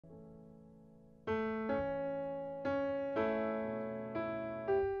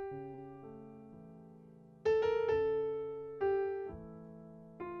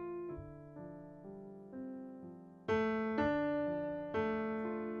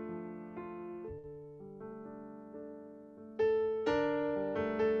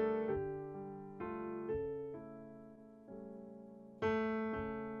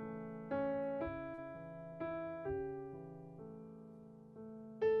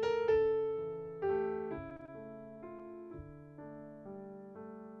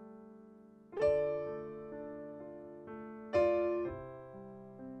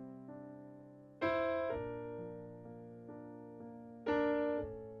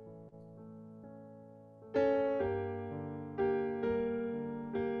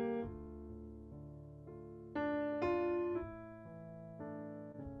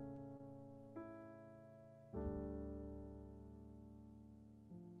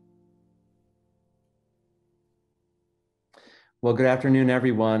Well, good afternoon,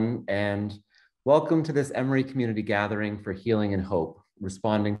 everyone, and welcome to this Emory Community Gathering for Healing and Hope,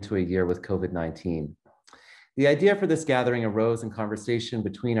 responding to a year with COVID-19. The idea for this gathering arose in conversation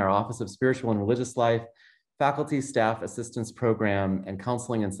between our Office of Spiritual and Religious Life, Faculty Staff Assistance Program, and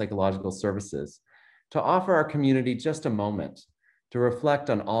Counseling and Psychological Services to offer our community just a moment to reflect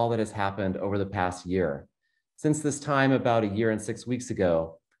on all that has happened over the past year. Since this time about a year and 6 weeks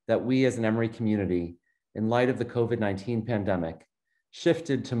ago, that we as an Emory community, in light of the COVID-19 pandemic,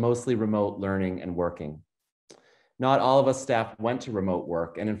 shifted to mostly remote learning and working. Not all of us staff went to remote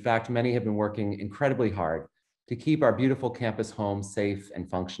work, and in fact, many have been working incredibly hard to keep our beautiful campus home safe and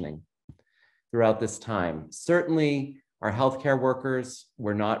functioning throughout this time. Certainly, our healthcare workers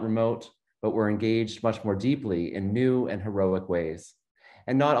were not remote, but were engaged much more deeply in new and heroic ways.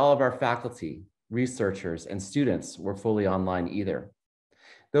 And not all of our faculty, researchers, and students were fully online either.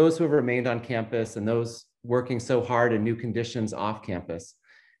 Those who have remained on campus and those working so hard in new conditions off campus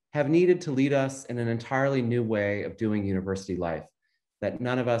have needed to lead us in an entirely new way of doing university life that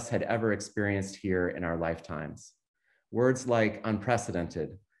none of us had ever experienced here in our lifetimes. Words like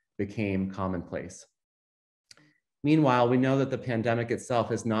unprecedented became commonplace. Meanwhile, we know that the pandemic itself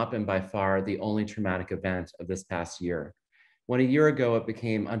has not been by far the only traumatic event of this past year. When a year ago, it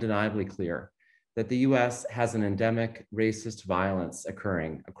became undeniably clear that the US has an endemic racist violence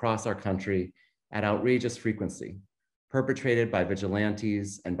occurring across our country at outrageous frequency, perpetrated by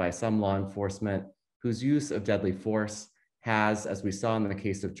vigilantes and by some law enforcement whose use of deadly force has, as we saw in the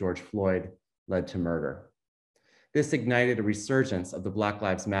case of George Floyd, led to murder. This ignited a resurgence of the Black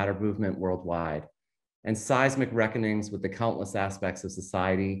Lives Matter movement worldwide and seismic reckonings with the countless aspects of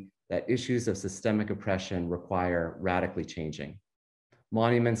society that issues of systemic oppression require radically changing.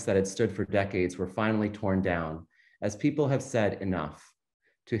 Monuments that had stood for decades were finally torn down as people have said enough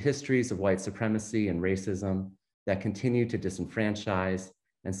to histories of white supremacy and racism that continue to disenfranchise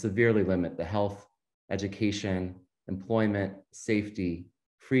and severely limit the health, education, employment, safety,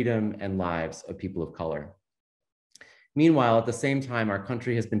 freedom, and lives of people of color. Meanwhile, at the same time, our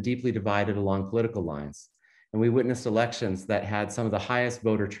country has been deeply divided along political lines, and we witnessed elections that had some of the highest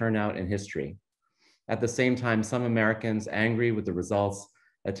voter turnout in history. At the same time, some Americans, angry with the results,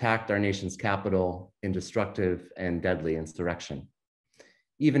 attacked our nation's capital in destructive and deadly insurrection.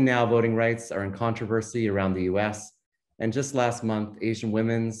 Even now, voting rights are in controversy around the US, and just last month, Asian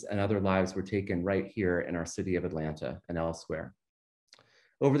women's and other lives were taken right here in our city of Atlanta and elsewhere.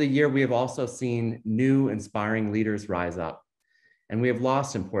 Over the year, we have also seen new inspiring leaders rise up, and we have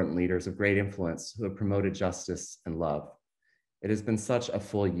lost important leaders of great influence who have promoted justice and love. It has been such a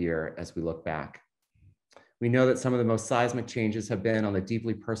full year as we look back. We know that some of the most seismic changes have been on the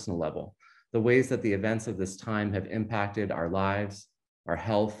deeply personal level, the ways that the events of this time have impacted our lives, our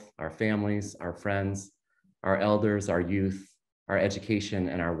health, our families, our friends, our elders, our youth, our education,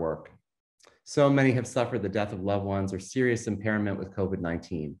 and our work. So many have suffered the death of loved ones or serious impairment with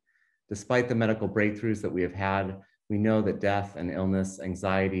COVID-19. Despite the medical breakthroughs that we have had, we know that death and illness,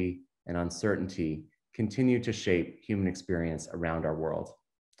 anxiety, and uncertainty continue to shape human experience around our world.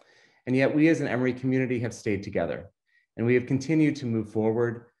 And yet we as an Emory community have stayed together, and we have continued to move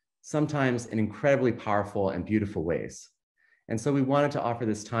forward, sometimes in incredibly powerful and beautiful ways. And so we wanted to offer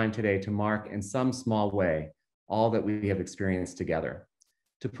this time today to mark in some small way all that we have experienced together,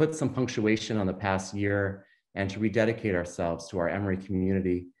 to put some punctuation on the past year and to rededicate ourselves to our Emory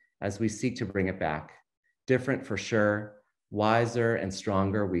community as we seek to bring it back. Different for sure, wiser and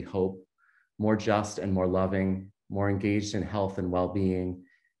stronger, we hope, more just and more loving, more engaged in health and well-being,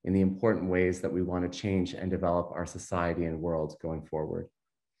 in the important ways that we want to change and develop our society and world going forward.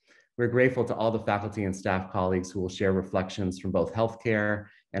 We're grateful to all the faculty and staff colleagues who will share reflections from both healthcare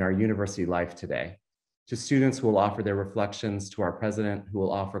and our university life today, to students who will offer their reflections, to our president who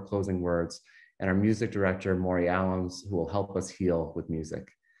will offer closing words, and our music director, Emory, who will help us heal with music.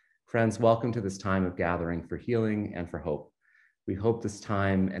 Friends, welcome to this time of gathering for healing and for hope. We hope this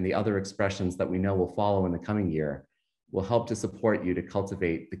time and the other expressions that we know will follow in the coming year will help to support you to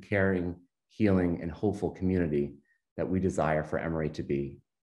cultivate the caring, healing, and hopeful community that we desire for Emory to be.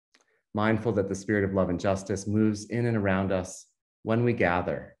 Mindful that the spirit of love and justice moves in and around us when we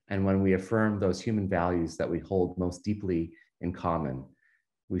gather and when we affirm those human values that we hold most deeply in common,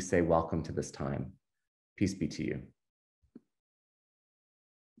 we say welcome to this time. Peace be to you.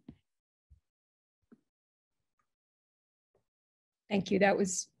 Thank you, that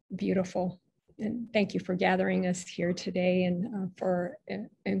was beautiful. And thank you for gathering us here today and for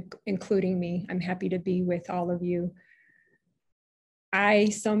including me. I'm happy to be with all of you. I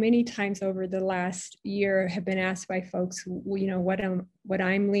so many times over the last year have been asked by folks, you know, what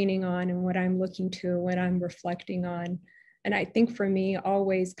I'm leaning on and what I'm looking to, what I'm reflecting on And I think for me,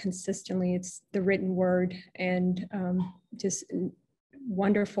 always consistently, it's the written word and just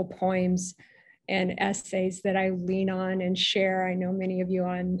wonderful poems and essays that I lean on and share. I know many of you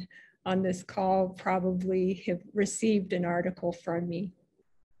on this call probably have received an article from me.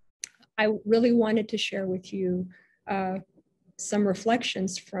 I really wanted to share with you some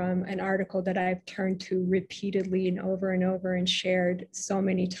reflections from an article that I've turned to repeatedly and over and shared so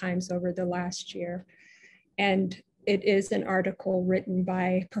many times over the last year. And it is an article written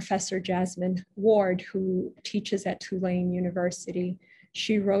by Professor Jasmine Ward, who teaches at Tulane University.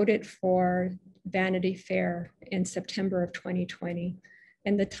 She wrote it for Vanity Fair in September of 2020.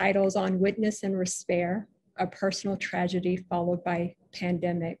 And the title is On Witness and Despair, a Personal Tragedy Followed by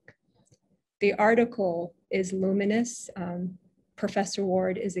Pandemic. The article is luminous. Professor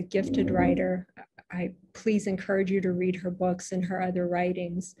Ward is a gifted writer. I please encourage you to read her books and her other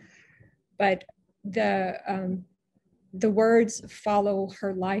writings. But the words follow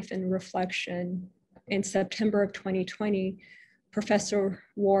her life and reflection. In September of 2020, Professor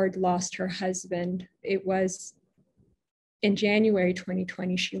Ward lost her husband. It was in January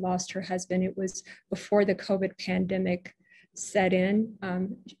 2020, she lost her husband. It was before the COVID pandemic set in.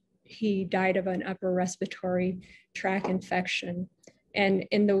 He died of an upper respiratory tract infection. And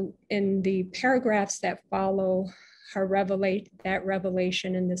in the paragraphs that follow her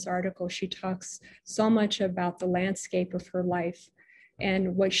revelation in this article, she talks so much about the landscape of her life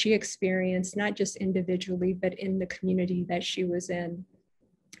and what she experienced, not just individually, but in the community that she was in.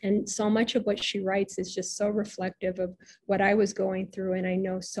 And so much of what she writes is just so reflective of what I was going through. And I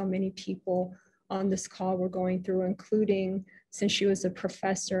know so many people on this call were going through, including, since she was a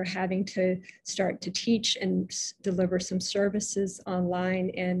professor, having to start to teach and deliver some services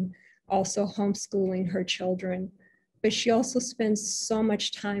online and also homeschooling her children. But she also spends so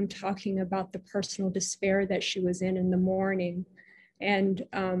much time talking about the personal despair that she was in the morning. And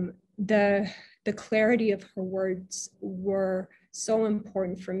the clarity of her words were so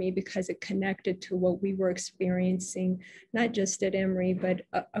important for me because it connected to what we were experiencing, not just at Emory, but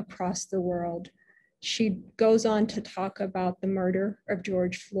across the world. She goes on to talk about the murder of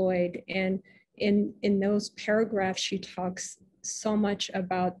George Floyd. And in those paragraphs, she talks so much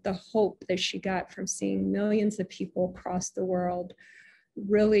about the hope that she got from seeing millions of people across the world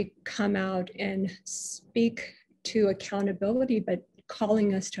really come out and speak to accountability, but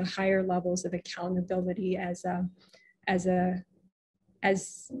calling us to higher levels of accountability as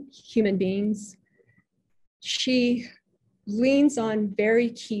human beings. She leans on very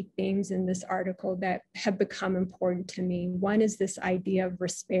key things in this article that have become important to me. One is this idea of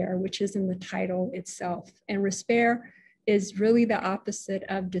despair, which is in the title itself. And despair is really the opposite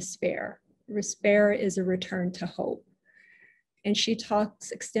of despair. Despair is a return to hope. And she talks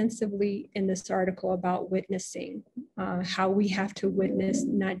extensively in this article about witnessing, how we have to witness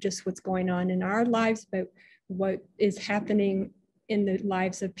not just what's going on in our lives, but what is happening in the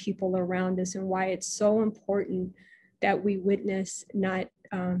lives of people around us, and why it's so important that we witness not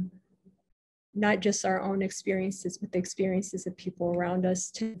just our own experiences, but the experiences of people around us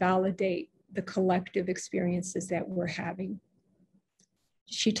to validate the collective experiences that we're having.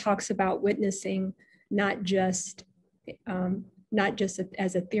 She talks about witnessing not just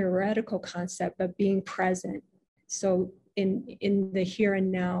as a theoretical concept, but being present. So in the here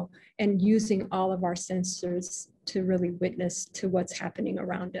and now, and using all of our senses to really witness to what's happening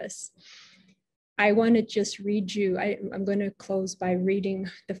around us. I want to just read you, I'm going to close by reading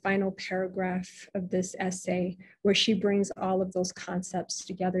the final paragraph of this essay, where she brings all of those concepts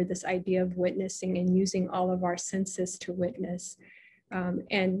together, this idea of witnessing and using all of our senses to witness,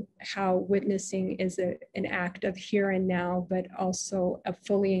 and how witnessing is an act of here and now, but also of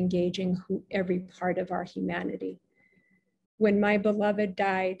fully engaging every part of our humanity. When my beloved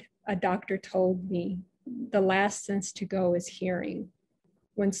died, a doctor told me, the last sense to go is hearing.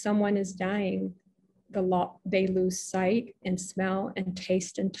 When someone is dying, they lose sight and smell and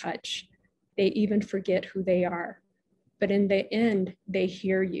taste and touch. They even forget who they are. But in the end, they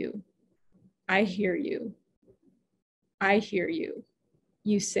hear you. I hear you. I hear you.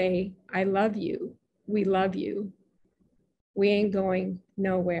 You say, I love you. We love you. We ain't going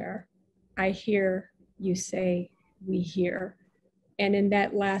nowhere. I hear you say, we hear. And in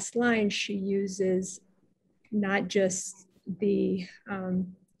that last line, she uses not just the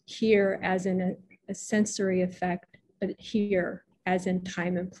hear as in a sensory effect, but hear as in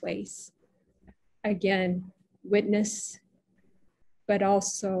time and place. Again, witness, but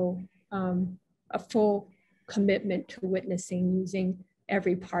also a full commitment to witnessing using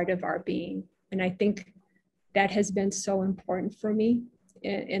every part of our being. And I think that has been so important for me.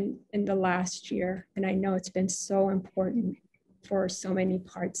 in the last year. And I know it's been so important for so many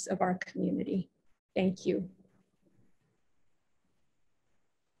parts of our community. Thank you.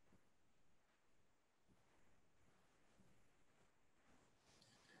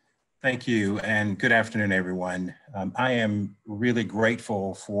 Thank you, and good afternoon, everyone. I am really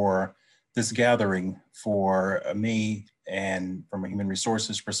grateful for this gathering for me and from a human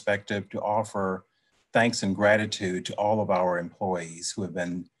resources perspective to offer thanks and gratitude to all of our employees who have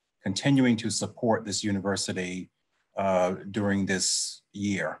been continuing to support this university during this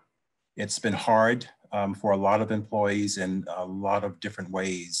year. It's been hard for a lot of employees in a lot of different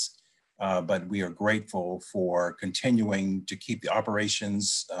ways. But we are grateful for continuing to keep the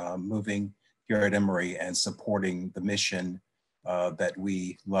operations moving here at Emory and supporting the mission that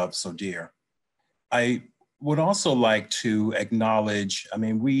we love so dear. I would also like to acknowledge, I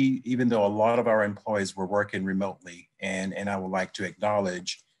mean, even though a lot of our employees were working remotely, and I would like to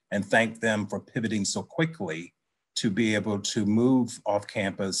acknowledge and thank them for pivoting so quickly to be able to move off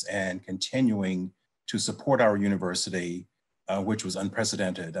campus and continuing to support our university, which was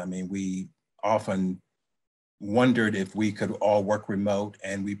unprecedented. I mean, we often wondered if we could all work remote,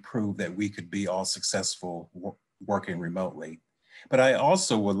 and we proved that we could be all successful working remotely. But I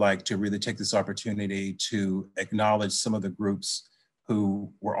also would like to really take this opportunity to acknowledge some of the groups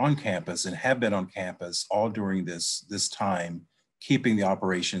who were on campus and have been on campus all during this time, keeping the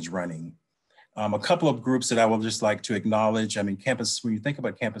operations running. A couple of groups that I would just like to acknowledge. I mean, campus, when you think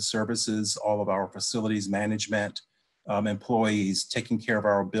about campus services, all of our facilities management, employees taking care of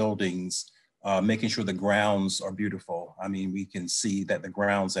our buildings, making sure the grounds are beautiful. I mean, we can see that the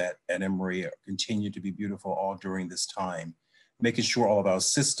grounds at Emory continue to be beautiful all during this time, making sure all of our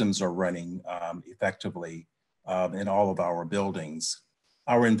systems are running effectively in all of our buildings.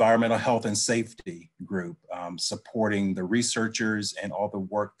 Our environmental health and safety group, supporting the researchers and all the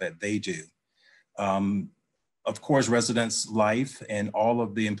work that they do. Of course, residents' life and all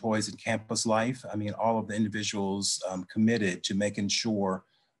of the employees in campus life. I mean, all of the individuals committed to making sure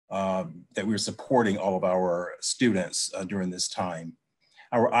that we're supporting all of our students during this time.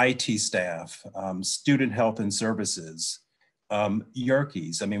 Our IT staff, student health and services,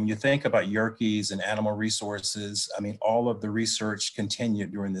 Yerkes. I mean, when you think about Yerkes and animal resources, I mean, all of the research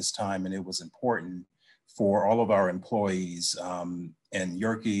continued during this time, and it was important for all of our employees and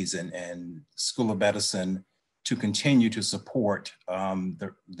Yerkes and School of Medicine to continue to support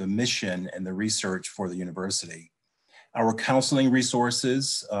the mission and the research for the university. Our counseling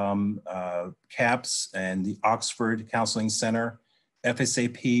resources, CAPS and the Oxford Counseling Center,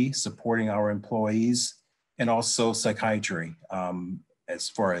 FSAP supporting our employees, and also psychiatry as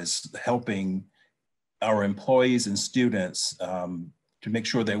far as helping our employees and students to make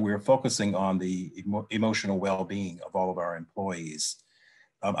sure that we're focusing on the emotional well-being of all of our employees.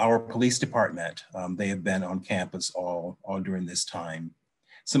 Our police department, they have been on campus all during this time.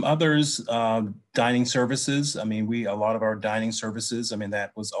 Some others, dining services. I mean, a lot of our dining services, I mean,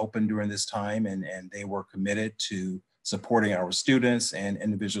 that was open during this time, and they were committed to supporting our students and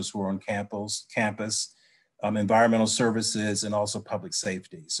individuals who are on campus, environmental services, and also public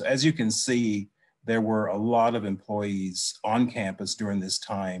safety. So as you can see, there were a lot of employees on campus during this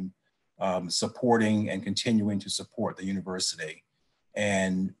time supporting and continuing to support the university.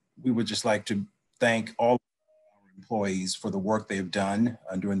 And we would just like to thank all our employees for the work they've done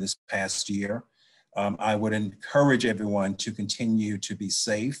during this past year. I would encourage everyone to continue to be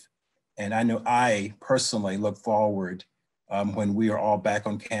safe. And I know I personally look forward when we are all back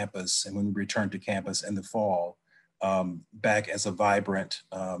on campus and when we return to campus in the fall, back as a vibrant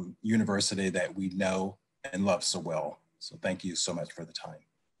university that we know and love so well. So thank you so much for the time.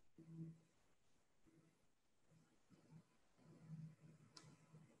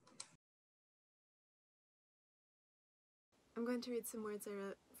 I'm going to read some words I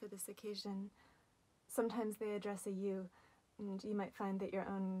wrote for this occasion. Sometimes they address a you, and you might find that your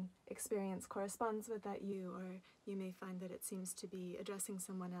own experience corresponds with that you, or you may find that it seems to be addressing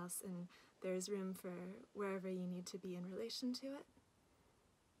someone else, and there's room for wherever you need to be in relation to it.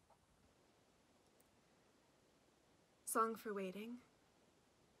 Song for waiting.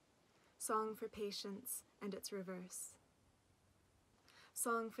 Song for patience and its reverse.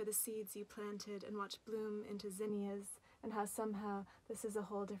 Song for the seeds you planted and watched bloom into zinnias, and how somehow this is a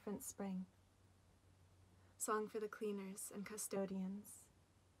whole different spring. Song for the cleaners and custodians.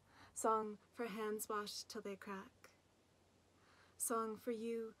 Song for hands washed till they crack. Song for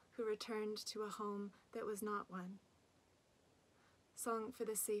you who returned to a home that was not one. Song for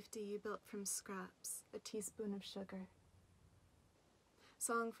the safety you built from scraps, a teaspoon of sugar.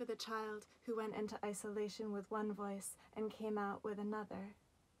 Song for the child who went into isolation with one voice and came out with another.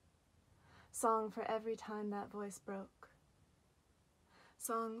 Song for every time that voice broke.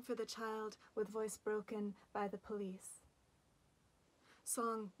 Song for the child with voice broken by the police.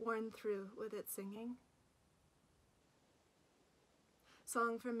 Song worn through with its singing.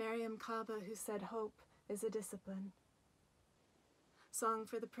 Song for Mariam Kaba, who said hope is a discipline. Song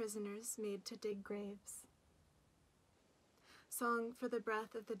for the prisoners made to dig graves. Song for the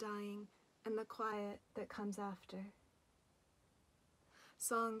breath of the dying and the quiet that comes after.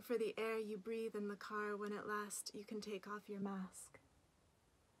 Song for the air you breathe in the car when at last you can take off your mask.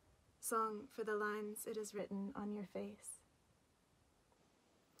 Song for the lines it is written on your face.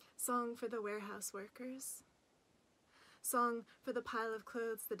 Song for the warehouse workers. Song for the pile of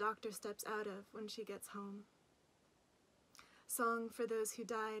clothes the doctor steps out of when she gets home. Song for those who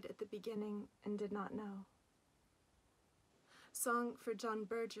died at the beginning and did not know. Song for John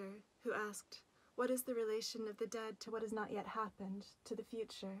Berger, who asked, "What is the relation of the dead to what has not yet happened, to the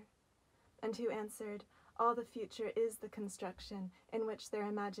future?" And who answered, "All the future is the construction in which their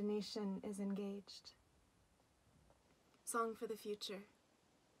imagination is engaged." Song for the future.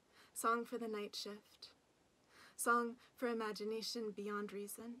 Song for the night shift. Song for imagination beyond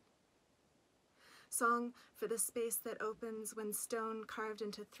reason. Song for the space that opens when stone carved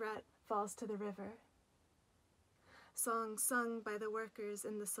into threat falls to the river. Song sung by the workers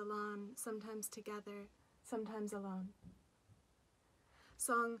in the salon, sometimes together, sometimes alone.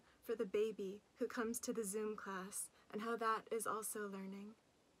 Song for the baby who comes to the Zoom class and how that is also learning.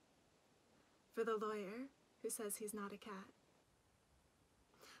 For the lawyer who says he's not a cat.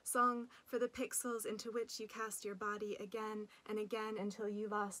 Song for the pixels into which you cast your body again and again until you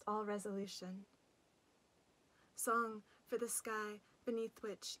lost all resolution. Song for the sky beneath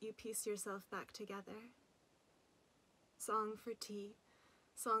which you piece yourself back together. Song for tea,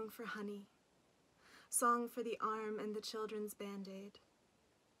 song for honey. Song for the arm and the children's band-aid.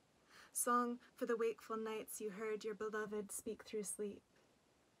 Song for the wakeful nights you heard your beloved speak through sleep.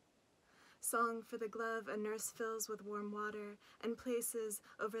 Song for the glove a nurse fills with warm water and places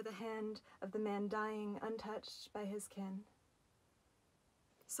over the hand of the man dying untouched by his kin.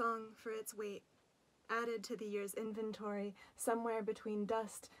 Song for its weight, added to the year's inventory somewhere between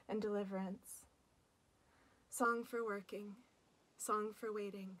dust and deliverance. Song for working, song for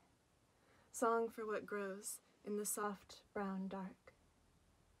waiting, song for what grows in the soft brown dark.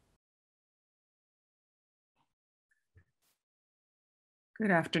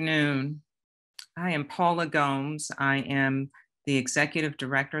 Good afternoon. I am Paula Gomes. I am the Executive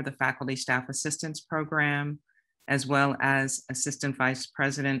Director of the Faculty Staff Assistance Program, as well as Assistant Vice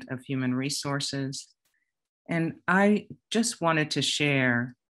President of Human Resources. And I just wanted to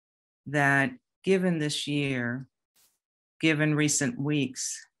share that given this year, given recent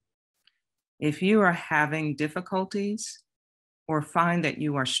weeks, if you are having difficulties or find that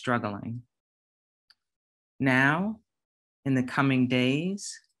you are struggling, now, in the coming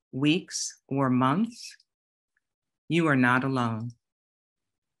days, weeks, or months, you are not alone.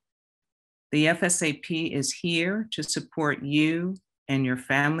 The FSAP is here to support you and your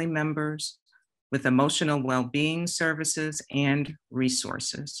family members with emotional well-being services and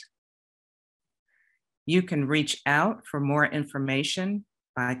resources. You can reach out for more information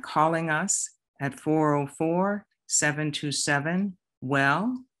by calling us at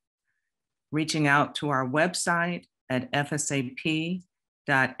 404-727-WELL, reaching out to our website at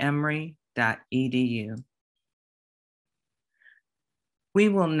fsap.emory.edu. We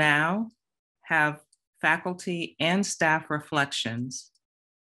will now have faculty and staff reflections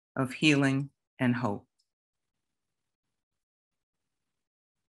of healing and hope.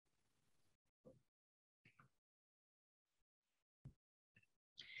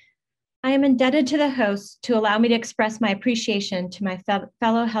 I am indebted to the host to allow me to express my appreciation to my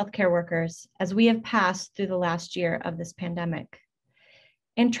fellow healthcare workers as we have passed through the last year of this pandemic.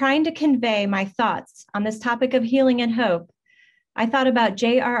 In trying to convey my thoughts on this topic of healing and hope, I thought about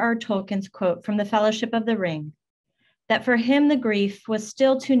J.R.R. Tolkien's quote from The Fellowship of the Ring, that for him the grief was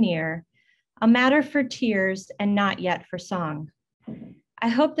still too near, a matter for tears and not yet for song. I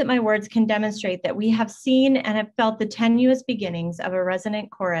hope that my words can demonstrate that we have seen and have felt the tenuous beginnings of a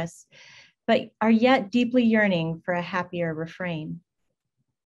resonant chorus, but are yet deeply yearning for a happier refrain.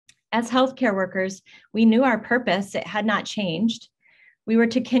 As healthcare workers, we knew our purpose, it had not changed. We were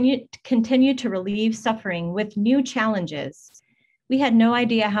to continue to relieve suffering with new challenges. We had no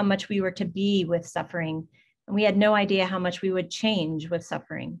idea how much we were to be with suffering, and we had no idea how much we would change with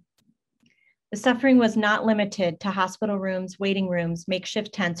suffering. The suffering was not limited to hospital rooms, waiting rooms,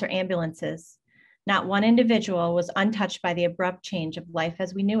 makeshift tents, or ambulances. Not one individual was untouched by the abrupt change of life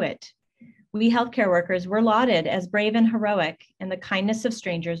as we knew it. We healthcare workers were lauded as brave and heroic, and the kindness of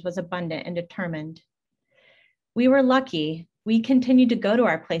strangers was abundant and determined. We were lucky. We continued to go to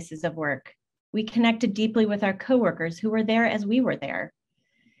our places of work. We connected deeply with our coworkers who were there as we were there.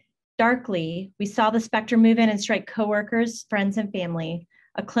 Darkly, we saw the specter move in and strike coworkers, friends, and family,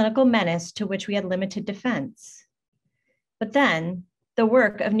 a clinical menace to which we had limited defense. But then, the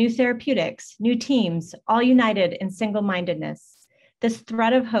work of new therapeutics, new teams, all united in single-mindedness, this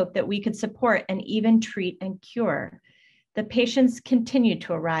thread of hope that we could support and even treat and cure. The patients continued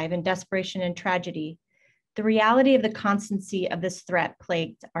to arrive in desperation and tragedy. The reality of the constancy of this threat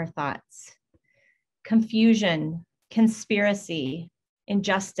plagued our thoughts. Confusion, conspiracy,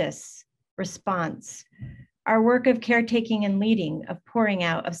 injustice, response. Our work of caretaking and leading, of pouring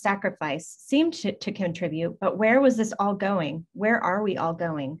out, of sacrifice seemed to contribute, but where was this all going? Where are we all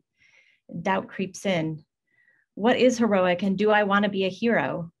going? Doubt creeps in. What is heroic, and do I want to be a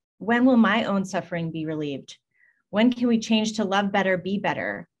hero? When will my own suffering be relieved? When can we change to love better, be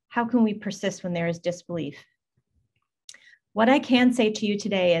better? How can we persist when there is disbelief? What I can say to you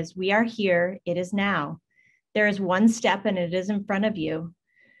today is we are here, it is now. There is one step and it is in front of you,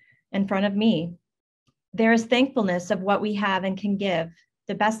 in front of me. There is thankfulness of what we have and can give.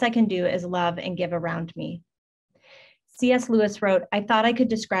 The best I can do is love and give around me. C.S. Lewis wrote, I thought I could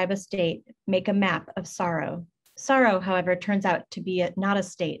describe a state, make a map of sorrow. Sorrow, however, turns out to be not a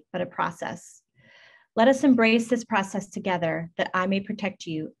state, but a process. Let us embrace this process together that I may protect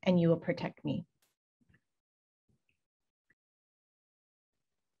you and you will protect me.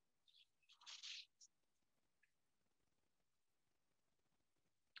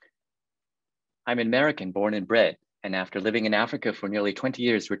 I'm an American born and bred, and after living in Africa for nearly 20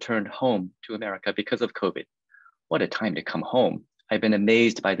 years, returned home to America because of COVID. What a time to come home. I've been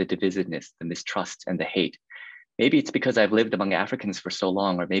amazed by the divisiveness, the mistrust, and the hate. Maybe it's because I've lived among Africans for so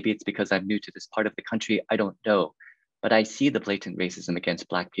long, or maybe it's because I'm new to this part of the country, I don't know. But I see the blatant racism against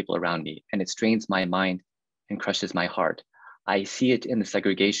Black people around me, and it strains my mind and crushes my heart. I see it in the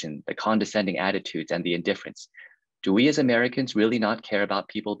segregation, the condescending attitudes, and the indifference. Do we as Americans really not care about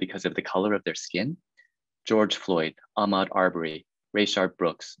people because of the color of their skin? George Floyd, Ahmaud Arbery, Rayshard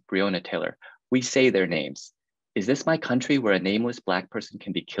Brooks, Breonna Taylor, we say their names. Is this my country where a nameless Black person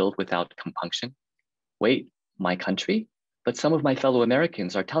can be killed without compunction? Wait, my country? But some of my fellow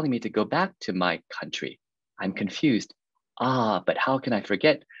Americans are telling me to go back to my country. I'm confused. But how can I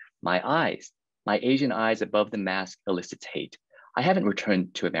forget my eyes? My Asian eyes above the mask elicits hate. I haven't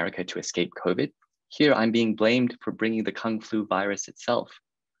returned to America to escape COVID. Here I'm being blamed for bringing the Kung Flu virus itself.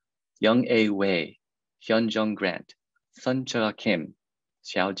 Young A. Wei, Hyun Jung Grant, Sun Cha Kim,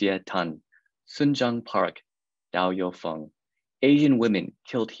 Xiao Jie Tan, Sun Jung Park, Dao Yo Feng. Asian women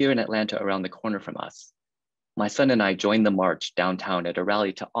killed here in Atlanta around the corner from us. My son and I joined the march downtown at a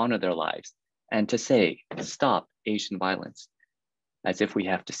rally to honor their lives and to say, stop Asian violence, as if we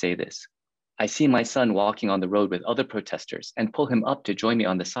have to say this. I see my son walking on the road with other protesters and pull him up to join me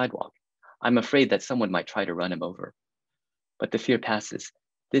on the sidewalk. I'm afraid that someone might try to run him over. But the fear passes.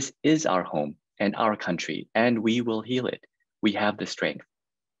 This is our home and our country, and we will heal it. We have the strength.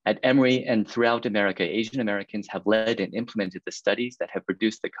 At Emory and throughout America, Asian Americans have led and implemented the studies that have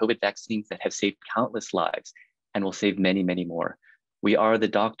produced the COVID vaccines that have saved countless lives and will save many, many more. We are the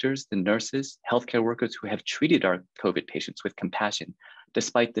doctors, the nurses, healthcare workers who have treated our COVID patients with compassion,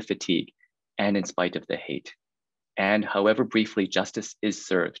 despite the fatigue and in spite of the hate. And however briefly justice is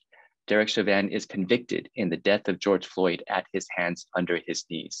served, Derek Chauvin is convicted in the death of George Floyd at his hands under his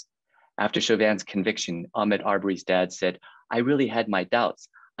knees. After Chauvin's conviction, Ahmaud Arbery's dad said, I really had my doubts.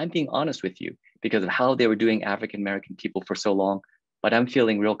 I'm being honest with you because of how they were doing African-American people for so long, but I'm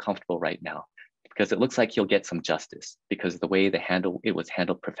feeling real comfortable right now because it looks like he'll get some justice because of the way it was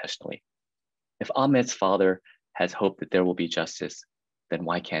handled professionally. If Ahmaud's father has hope that there will be justice, then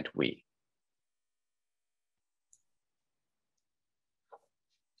why can't we?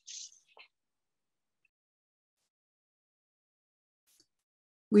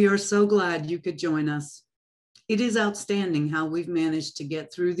 We are so glad you could join us. It is outstanding how we've managed to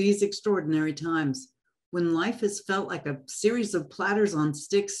get through these extraordinary times when life has felt like a series of platters on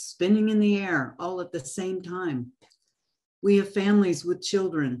sticks spinning in the air all at the same time. We have families with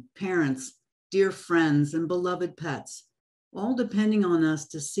children, parents, dear friends, and beloved pets, all depending on us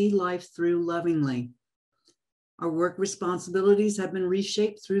to see life through lovingly. Our work responsibilities have been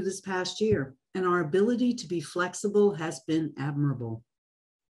reshaped through this past year, and our ability to be flexible has been admirable.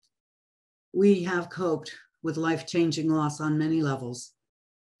 We have coped with life-changing loss on many levels.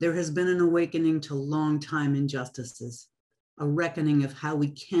 There has been an awakening to long-time injustices. a reckoning of how we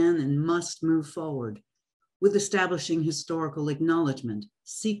can and must move forward, with establishing historical acknowledgement,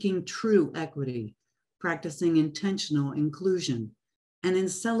 seeking true equity, practicing intentional inclusion, and in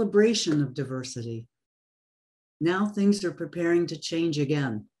celebration of diversity. Now things are preparing to change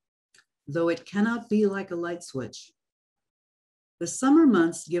again, though it cannot be like a light switch. The summer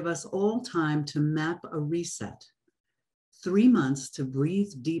months give us all time to map a reset, 3 months to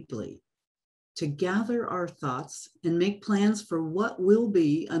breathe deeply, to gather our thoughts and make plans for what will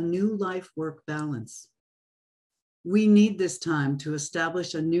be a new life-work balance. We need this time to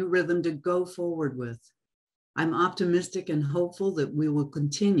establish a new rhythm to go forward with. I'm optimistic and hopeful that we will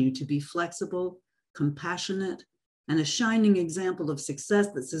continue to be flexible, compassionate, and a shining example of success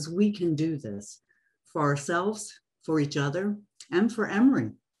that says we can do this for ourselves, for each other, and for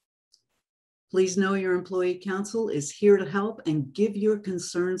Emory. Please know your employee council is here to help and give your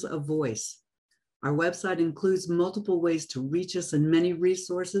concerns a voice. Our website includes multiple ways to reach us and many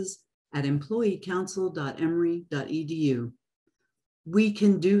resources at employeecouncil.emory.edu. We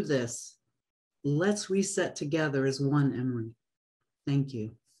can do this. Let's reset together as one Emory. Thank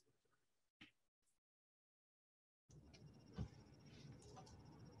you.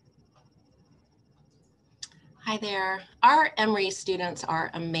 Hi there. Our Emory students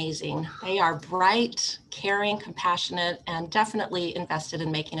are amazing. They are bright, caring, compassionate, and definitely invested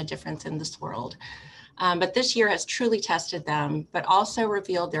in making a difference in this world. But this year has truly tested them, but also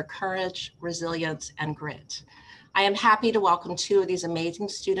revealed their courage, resilience, and grit. I am happy to welcome 2 of these amazing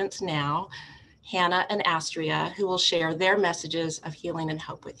students now, Hannah and Astria, who will share their messages of healing and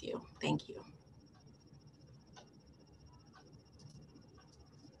hope with you. Thank you.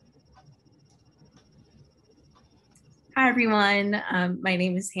 Hi, everyone. My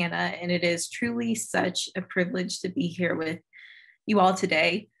name is Hannah, and it is truly such a privilege to be here with you all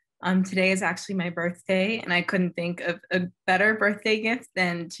today. Today is actually my birthday, and I couldn't think of a better birthday gift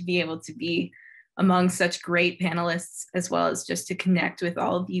than to be able to be among such great panelists, as well as just to connect with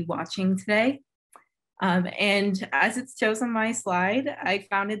all of you watching today. And as it shows on my slide, I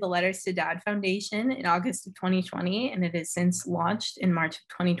founded the Letters to Dad Foundation in August of 2020, and it has since launched in March of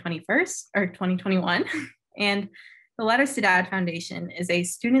 2021. And the Letters to Dad Foundation is a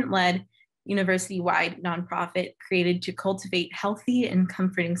student-led, university-wide nonprofit created to cultivate healthy and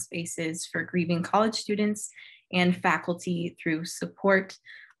comforting spaces for grieving college students and faculty through support,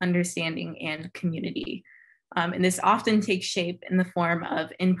 understanding, and community. And this often takes shape in the form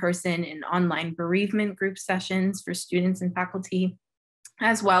of in-person and online bereavement group sessions for students and faculty,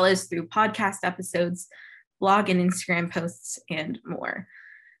 as well as through podcast episodes, blog and Instagram posts, and more.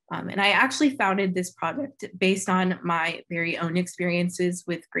 And I actually founded this project based on my very own experiences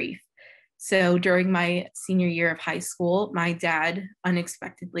with grief. So during my senior year of high school, my dad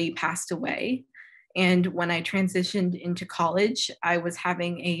unexpectedly passed away. And when I transitioned into college, I was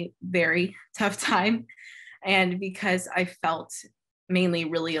having a very tough time. And because I felt mainly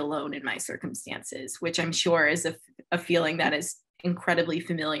really alone in my circumstances, which I'm sure is a feeling that is incredibly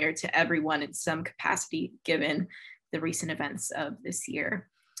familiar to everyone in some capacity, given the recent events of this year.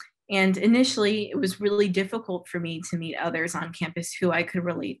 And initially, it was really difficult for me to meet others on campus who I could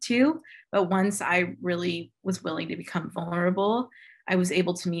relate to. But once I really was willing to become vulnerable, I was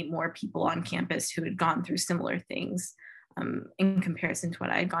able to meet more people on campus who had gone through similar things in comparison to what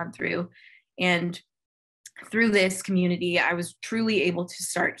I had gone through. And through this community, I was truly able to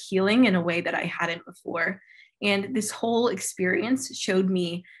start healing in a way that I hadn't before. And this whole experience showed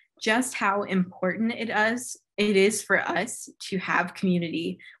me just how important it is for us to have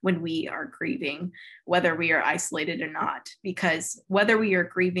community when we are grieving, whether we are isolated or not, because whether we are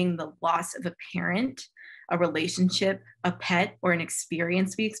grieving the loss of a parent, a relationship, a pet, or an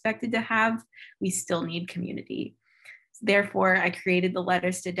experience we expected to have, we still need community. Therefore, I created the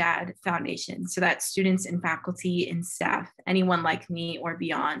Letters to Dad Foundation so that students and faculty and staff, anyone like me or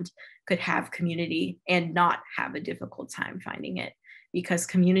beyond, could have community and not have a difficult time finding it, because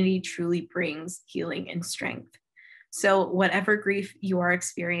community truly brings healing and strength. So whatever grief you are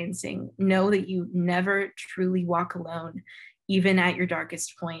experiencing, know that you never truly walk alone, even at your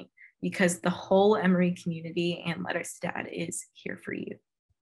darkest point, because the whole Emory community and Letters to Dad is here for you.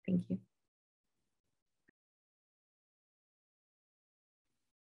 Thank you.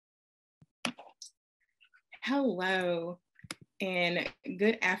 Hello, and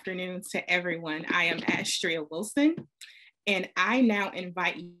good afternoon to everyone. I am Astria Wilson, and I now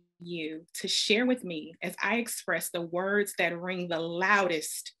invite you to share with me as I express the words that ring the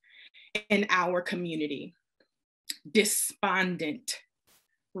loudest in our community: despondent,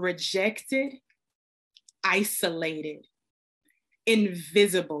 rejected, isolated,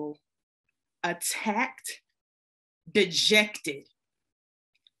 invisible, attacked, dejected,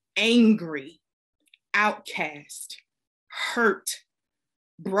 angry, outcast, hurt,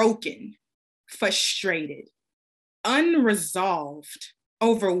 broken, frustrated, unresolved,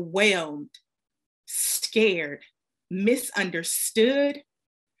 overwhelmed, scared, misunderstood,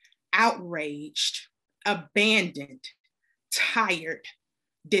 outraged, abandoned, tired,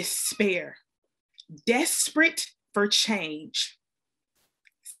 despair, desperate for change,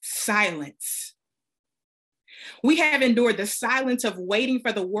 silence. We have endured the silence of waiting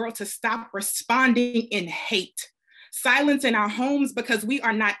for the world to stop responding in hate. Silence in our homes because we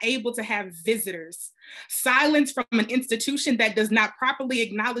are not able to have visitors. Silence from an institution that does not properly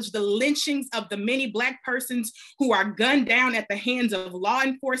acknowledge the lynchings of the many Black persons who are gunned down at the hands of law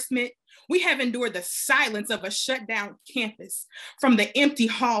enforcement. We have endured the silence of a shut down campus, from the empty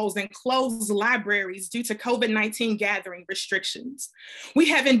halls and closed libraries due to COVID-19 gathering restrictions. We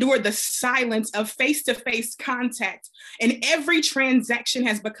have endured the silence of face-to-face contact, and every transaction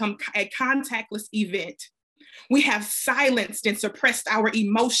has become a contactless event. We have silenced and suppressed our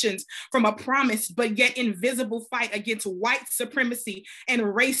emotions from a promised but yet invisible fight against white supremacy and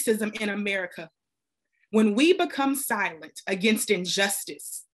racism in America. When we become silent against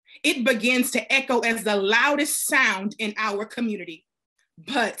injustice, it begins to echo as the loudest sound in our community.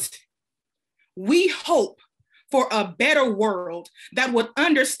 But we hope for a better world that would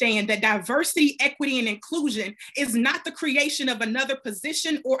understand that diversity, equity, and inclusion is not the creation of another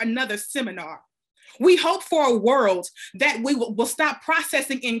position or another seminar. We hope for a world that we will stop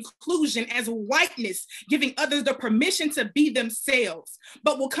processing inclusion as whiteness, giving others the permission to be themselves,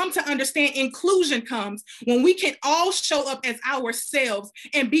 but will come to understand inclusion comes when we can all show up as ourselves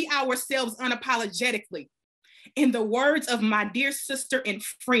and be ourselves unapologetically. In the words of my dear sister and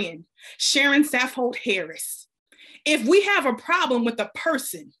friend, Sharon Saffold Harris, if we have a problem with a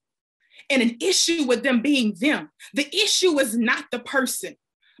person and an issue with them being them, the issue is not the person,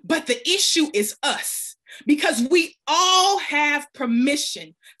 but the issue is us, because we all have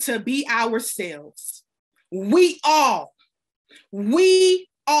permission to be ourselves. We all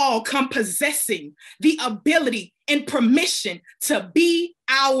come possessing the ability and permission to be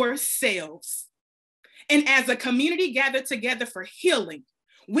ourselves. And as a community gathered together for healing,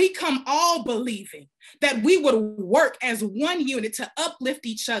 we come all believing that we would work as one unit to uplift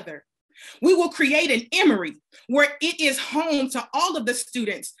each other. We will create an Emory where it is home to all of the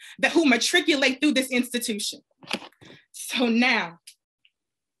students who matriculate through this institution. So now,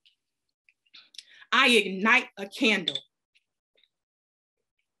 I ignite a candle.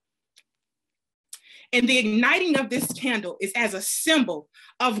 And the igniting of this candle is as a symbol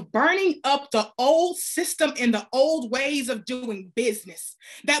of burning up the old system and the old ways of doing business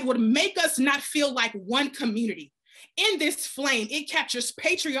that would make us not feel like one community. In this flame, it captures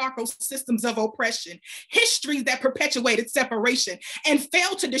patriarchal systems of oppression, histories that perpetuated separation and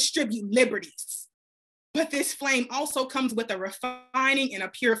failed to distribute liberties. But this flame also comes with a refining and a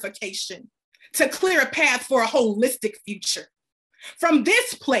purification to clear a path for a holistic future. From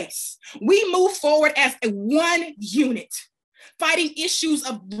this place, we move forward as a one unit, fighting issues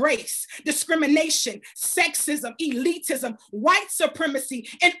of race, discrimination, sexism, elitism, white supremacy,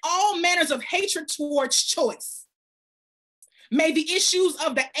 and all manners of hatred towards choice. May the issues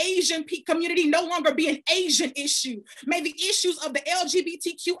of the Asian community no longer be an Asian issue. May the issues of the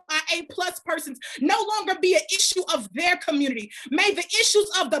LGBTQIA+ persons no longer be an issue of their community. May the issues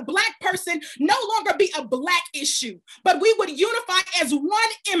of the Black person no longer be a Black issue, but we would unify as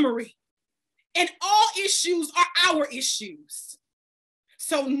one Emory, and all issues are our issues.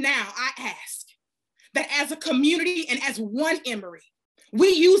 So now I ask that as a community and as one Emory, we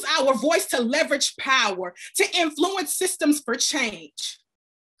use our voice to leverage power, to influence systems for change.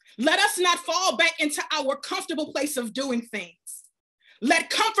 Let us not fall back into our comfortable place of doing things. Let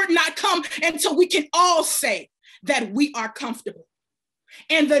comfort not come until we can all say that we are comfortable.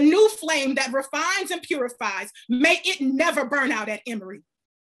 And the new flame that refines and purifies, may it never burn out at Emory.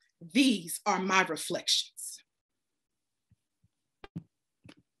 These are my reflections.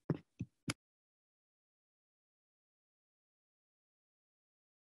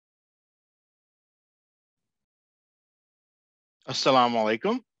 Assalamu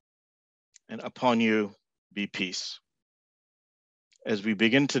alaikum, and upon you be peace. As we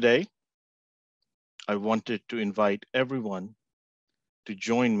begin today, I wanted to invite everyone to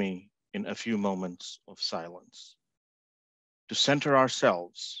join me in a few moments of silence, to center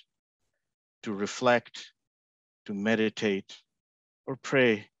ourselves, to reflect, to meditate, or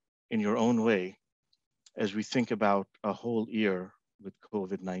pray in your own way as we think about a whole year with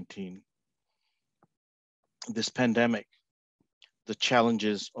COVID-19. This pandemic, the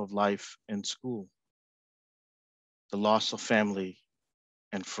challenges of life and school, the loss of family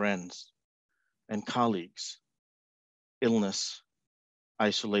and friends and colleagues, illness,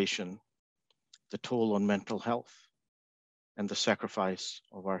 isolation, the toll on mental health, and the sacrifice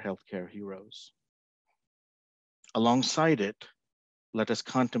of our healthcare heroes. Alongside it, let us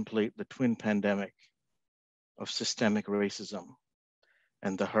contemplate the twin pandemic of systemic racism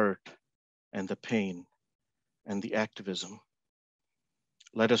and the hurt and the pain and the activism.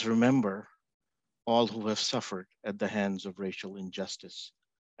 Let us remember all who have suffered at the hands of racial injustice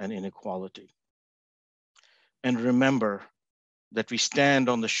and inequality. And remember that we stand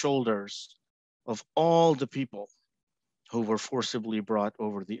on the shoulders of all the people who were forcibly brought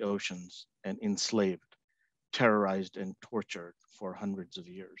over the oceans and enslaved, terrorized, and tortured for hundreds of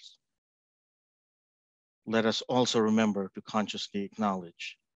years. Let us also remember to consciously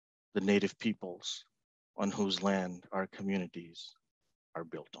acknowledge the native peoples on whose land our communities are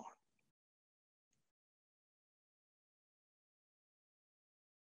built on.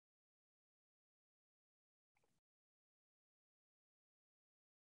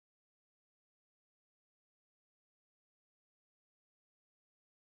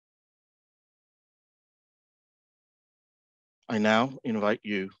 I now invite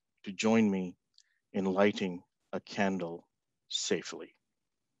you to join me in lighting a candle safely.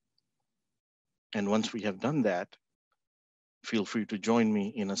 And once we have done that, feel free to join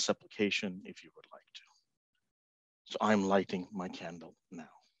me in a supplication if you would like to. So I'm lighting my candle now.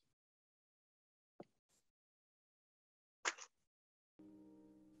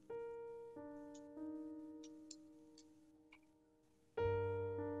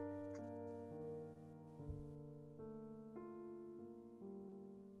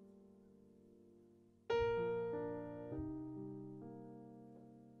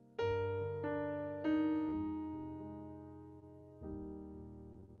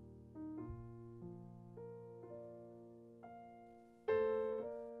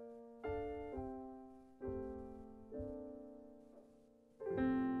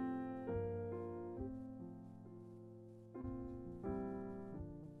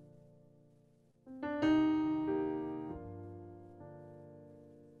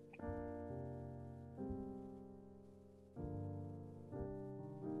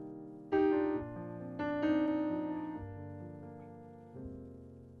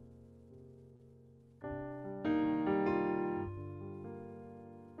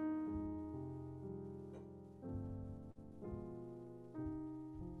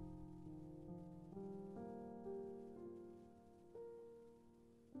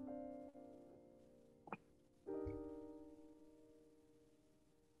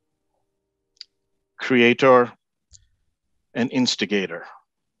 Creator and instigator,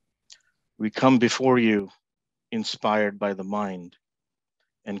 we come before you inspired by the mind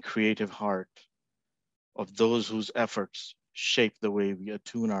and creative heart of those whose efforts shape the way we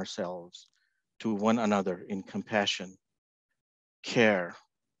attune ourselves to one another in compassion, care,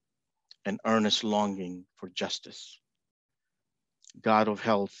 and earnest longing for justice. God of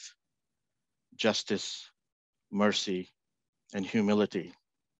health, justice, mercy, and humility,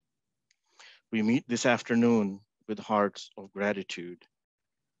 we meet this afternoon with hearts of gratitude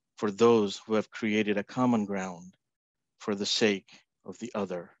for those who have created a common ground for the sake of the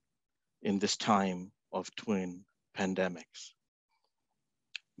other in this time of twin pandemics.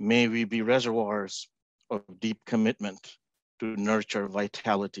 May we be reservoirs of deep commitment to nurture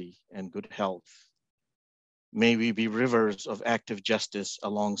vitality and good health. May we be rivers of active justice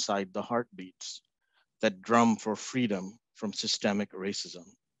alongside the heartbeats that drum for freedom from systemic racism.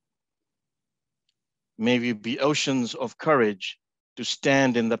 May we be oceans of courage to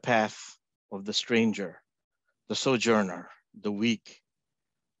stand in the path of the stranger, the sojourner, the weak,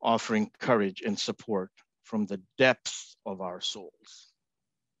 offering courage and support from the depths of our souls.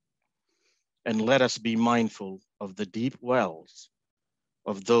 And let us be mindful of the deep wells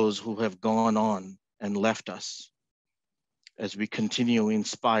of those who have gone on and left us as we continue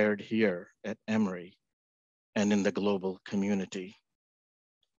inspired here at Emory and in the global community.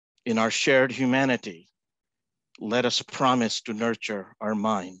 In our shared humanity, let us promise to nurture our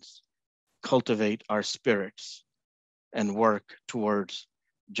minds, cultivate our spirits, and work towards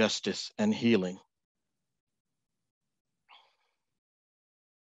justice and healing.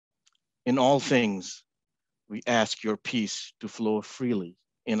 In all things, we ask your peace to flow freely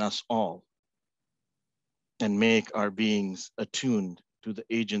in us all and make our beings attuned to the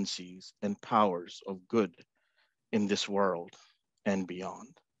agencies and powers of good in this world and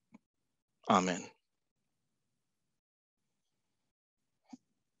beyond. Amen.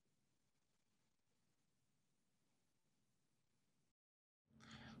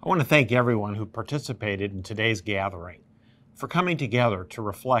 I want to thank everyone who participated in today's gathering for coming together to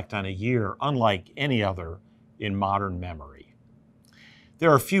reflect on a year unlike any other in modern memory.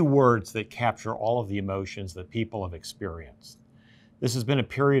 There are a few words that capture all of the emotions that people have experienced. This has been a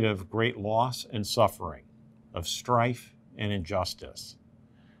period of great loss and suffering, of strife and injustice,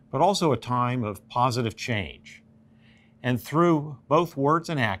 but also a time of positive change. And through both words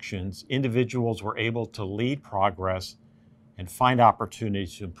and actions, individuals were able to lead progress and find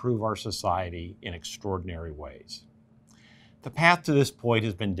opportunities to improve our society in extraordinary ways. The path to this point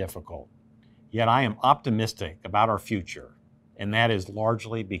has been difficult, yet I am optimistic about our future, and that is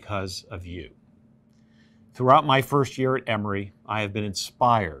largely because of you. Throughout my first year at Emory, I have been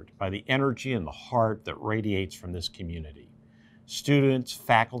inspired by the energy and the heart that radiates from this community. Students,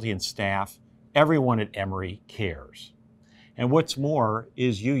 faculty, and staff, everyone at Emory cares. And what's more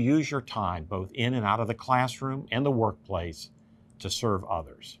is you use your time both in and out of the classroom and the workplace to serve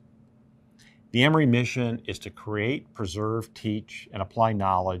others. The Emory mission is to create, preserve, teach, and apply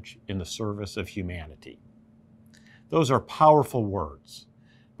knowledge in the service of humanity. Those are powerful words,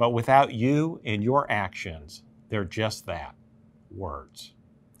 but without you and your actions, they're just that, words.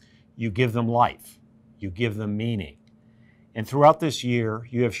 You give them life, you give them meaning. And throughout this year,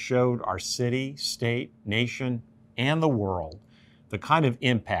 you have showed our city, state, nation, and the world the kind of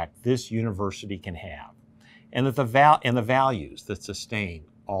impact this university can have, and the values that sustain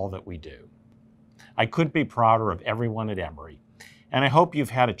all that we do. I couldn't be prouder of everyone at Emory, and I hope you've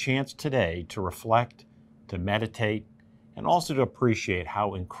had a chance today to reflect, to meditate, and also to appreciate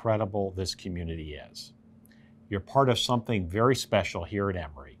how incredible this community is. You're part of something very special here at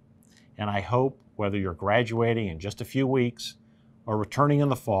Emory, and I hope whether you're graduating in just a few weeks or returning in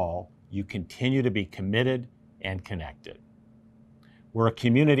the fall, you continue to be committed and connected. We're a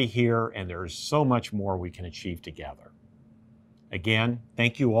community here, and there's so much more we can achieve together. Again,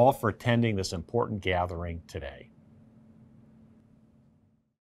 thank you all for attending this important gathering today.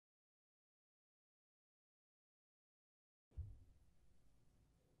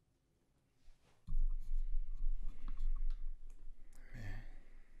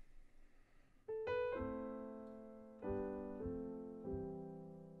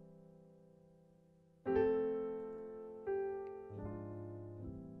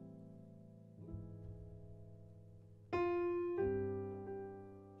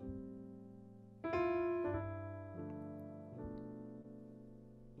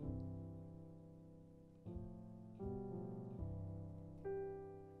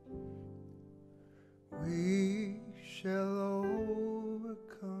 We shall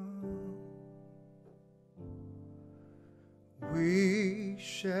overcome. We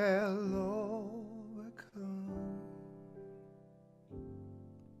shall overcome.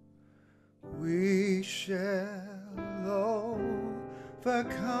 We shall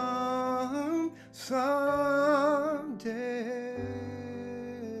overcome someday.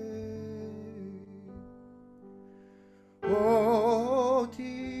 Oh,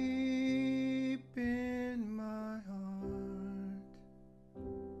 deep in my heart,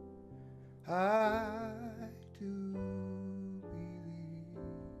 I do believe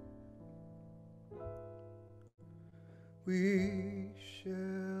we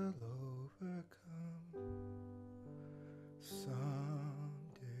shall overcome someday.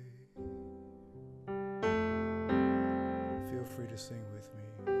 Feel free to sing with me.